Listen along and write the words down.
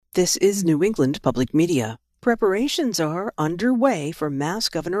This is New England Public Media. Preparations are underway for Mass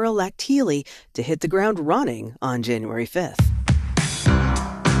Governor-elect Healey to hit the ground running on January 5th.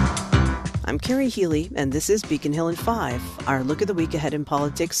 I'm Carrie Healey, and this is Beacon Hill in 5, our look at the week ahead in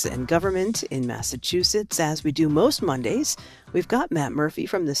politics and government in Massachusetts. As we do most Mondays, we've got Matt Murphy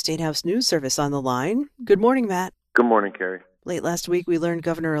from the State House News Service on the line. Good morning, Matt. Good morning, Carrie. Late last week, we learned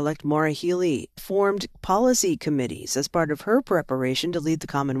Governor-elect Maura Healey formed policy committees as part of her preparation to lead the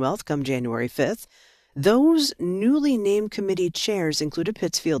Commonwealth come January 5th. Those newly named committee chairs include a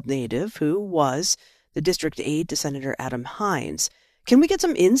Pittsfield native who was the district aide to Senator Adam Hinds. Can we get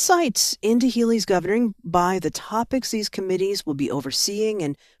some insights into Healey's governing by the topics these committees will be overseeing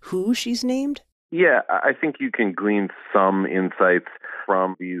and who she's named? Yeah, I think you can glean some insights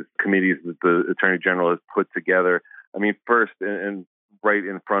from these committees that the Attorney General has put together. I mean, first, and right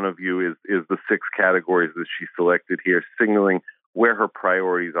in front of you is the 6 categories that she selected here, signaling where her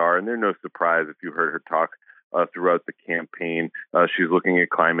priorities are. And they're no surprise if you heard her talk throughout the campaign. She's looking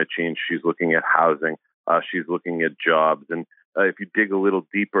at climate change. She's looking at housing. She's looking at jobs. And if you dig a little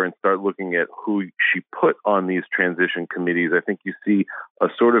deeper and start looking at who she put on these transition committees, I think you see a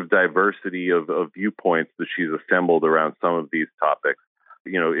sort of diversity of viewpoints that she's assembled around some of these topics.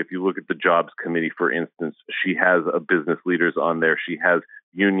 You know, if you look at the Jobs Committee, for instance, she has business leaders on there. She has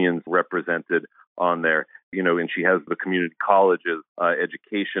unions represented on there, you know, and she has the community colleges,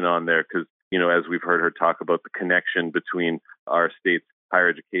 education on there because, you know, as we've heard her talk about the connection between our state's higher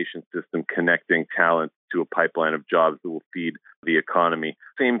education system connecting talent to a pipeline of jobs that will feed the economy.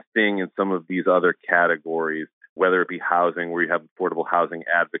 Same thing in some of these other categories, whether it be housing, where you have affordable housing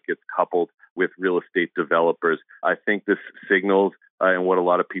advocates coupled with real estate developers. I think this signals, and what a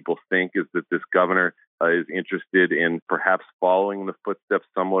lot of people think, is that this governor is interested in perhaps following the footsteps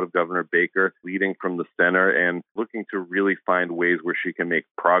somewhat of Governor Baker, leading from the center and looking to really find ways where she can make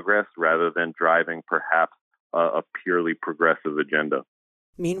progress rather than driving perhaps a purely progressive agenda.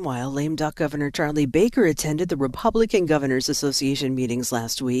 Meanwhile, lame duck Governor Charlie Baker attended the Republican Governors Association meetings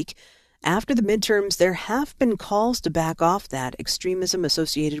last week. After the midterms, there have been calls to back off that extremism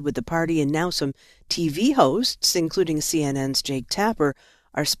associated with the party, and now some TV hosts, including CNN's Jake Tapper,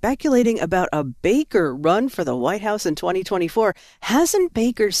 are speculating about a Baker run for the White House in 2024. Hasn't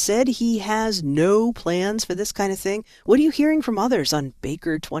Baker said he has no plans for this kind of thing? What are you hearing from others on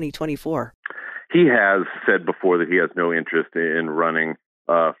Baker 2024? He has said before that he has no interest in running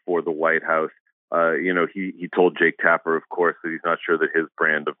for the White House. You know, he told Jake Tapper, of course, that he's not sure that his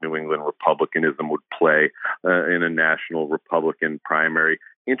brand of New England Republicanism would play in a national Republican primary.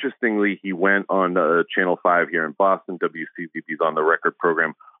 Interestingly, he went on Channel 5 here in Boston, WCCB's On the Record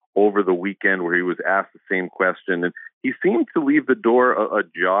program, over the weekend where he was asked the same question. And he seemed to leave the door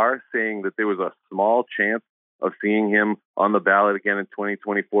ajar, saying that there was a small chance of seeing him on the ballot again in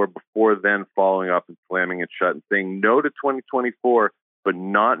 2024, before then following up and slamming it shut and saying no to 2024, but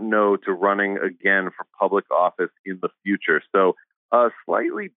not no to running again for public office in the future. So a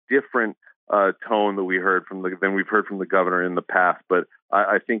slightly different tone that than we've heard from the governor in the past. But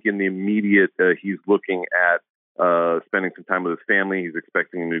I think in the immediate, he's looking at spending some time with his family. He's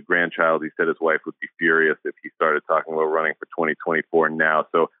expecting a new grandchild. He said his wife would be furious if he started talking about running for 2024 now.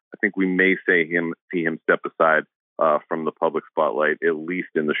 So I think we may see him step aside from the public spotlight, at least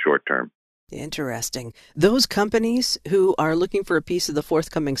in the short term. Interesting. Those companies who are looking for a piece of the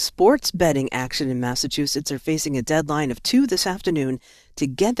forthcoming sports betting action in Massachusetts are facing a deadline of 2 this afternoon to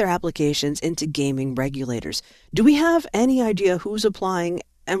get their applications into gaming regulators. Do we have any idea who's applying,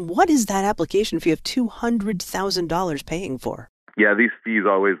 and what is that application fee of $200,000 paying for? Yeah, these fees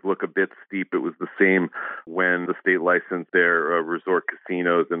always look a bit steep. It was the same when the state licensed their resort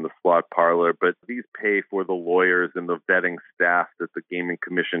casinos and the slot parlor, but these pay for the lawyers and the vetting staff that the Gaming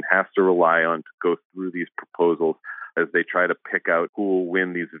Commission has to rely on to go through these proposals as they try to pick out who will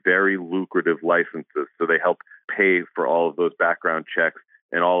win these very lucrative licenses. So they help pay for all of those background checks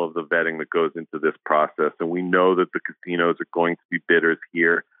and all of the vetting that goes into this process. And we know that the casinos are going to be bidders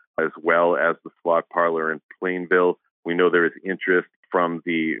here, as well as the slot parlor in Plainville. We know there is interest from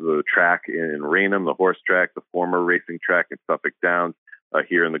the track in Raynham, the horse track, the former racing track in Suffolk Downs,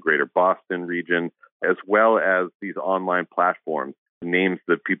 here in the greater Boston region, as well as these online platforms, names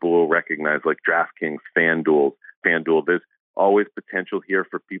that people will recognize like DraftKings, FanDuel. There's always potential here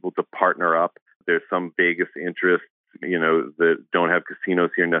for people to partner up. There's some Vegas interests, you know, that don't have casinos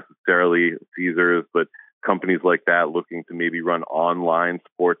here necessarily, Caesars, but companies like that looking to maybe run online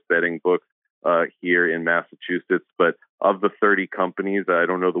sports betting books here in Massachusetts. But of the 30 companies, I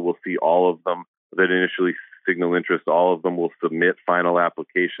don't know that we'll see all of them that initially signal interest. All of them will submit final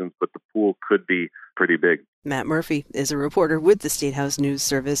applications, but the pool could be pretty big. Matt Murphy is a reporter with the State House News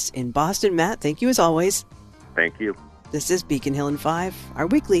Service in Boston. Matt, thank you as always. Thank you. This is Beacon Hill in 5, our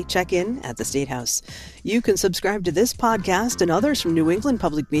weekly check-in at the State House. You can subscribe to this podcast and others from New England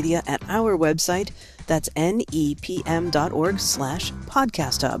Public Media at our website. That's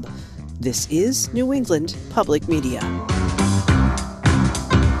nepm.org/podcast hub. This is New England Public Media.